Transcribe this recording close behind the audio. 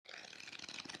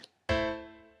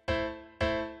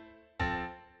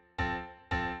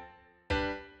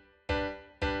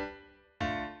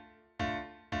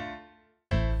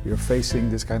You're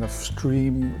facing this kind of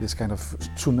stream, this kind of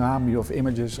tsunami of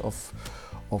images, of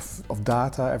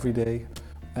data every day.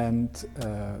 And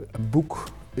a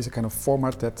book is a kind of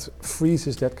format that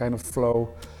freezes that kind of flow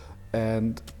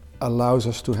and allows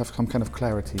us to have some kind of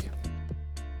clarity.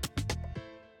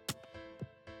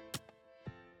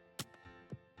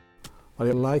 What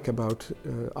I like about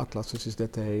atlases is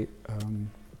that they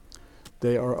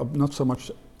are not so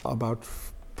much about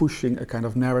pushing a kind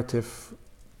of narrative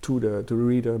to the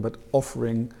reader, but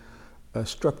offering a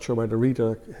structure where the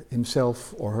reader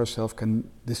himself or herself can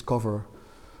discover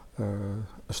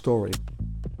a story.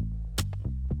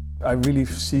 I really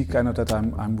see kind of that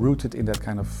I'm rooted in that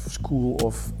kind of school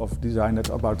of design that's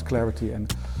about clarity,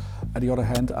 and on the other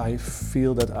hand I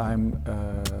feel that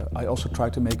I also try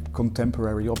to make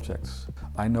contemporary objects.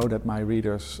 I know that my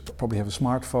readers probably have a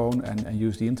smartphone and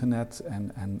use the internet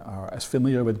and are as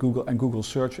familiar with Google and Google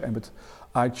search and with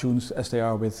iTunes as they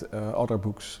are with other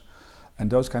books. And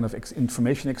those kind of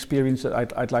information experience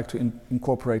that I'd like to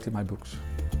incorporate in my books.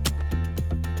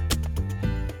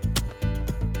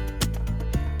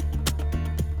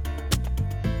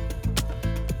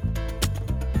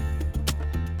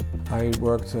 I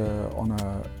worked on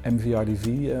a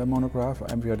MVRDV monograph,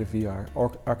 MVRDV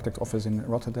Architect Office in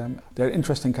Rotterdam. They're an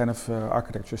interesting kind of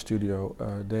architecture studio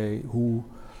who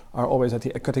are always at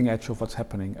the cutting edge of what's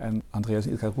happening. And Andreas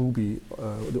and Ilka Ruby,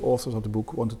 the authors of the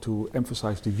book, wanted to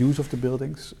emphasize the use of the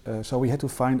buildings. So we had to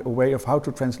find a way of how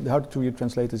to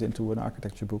translate this into an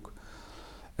architecture book.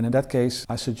 And in that case,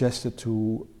 I suggested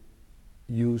to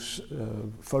use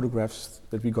photographs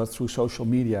that we got through social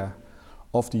media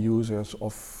of the users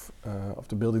of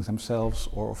the buildings themselves,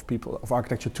 or of people, of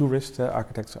architecture tourists.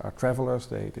 Architects are travelers,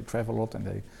 they travel a lot and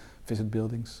they visit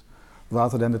buildings,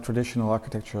 rather than the traditional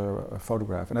architecture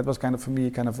photograph. And that was kind of, for me,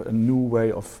 kind of a new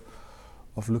way of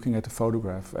looking at the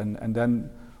photograph. And then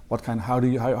how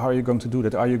are you going to do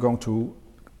that? Are you going to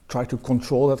try to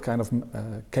control that kind of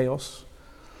chaos?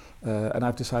 And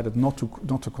I've decided not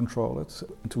to control it,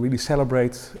 and to really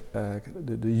celebrate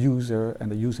the user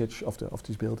and the usage of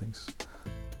these buildings.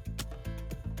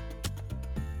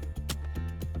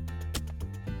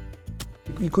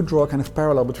 You could draw a kind of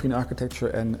parallel between architecture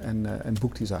and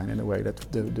book design, in a way that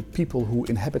the people who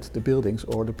inhabit the buildings,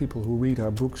 or the people who read our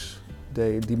books,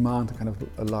 they demand a kind of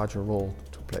a larger role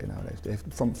to play nowadays.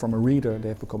 From a reader, they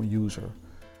have become a user.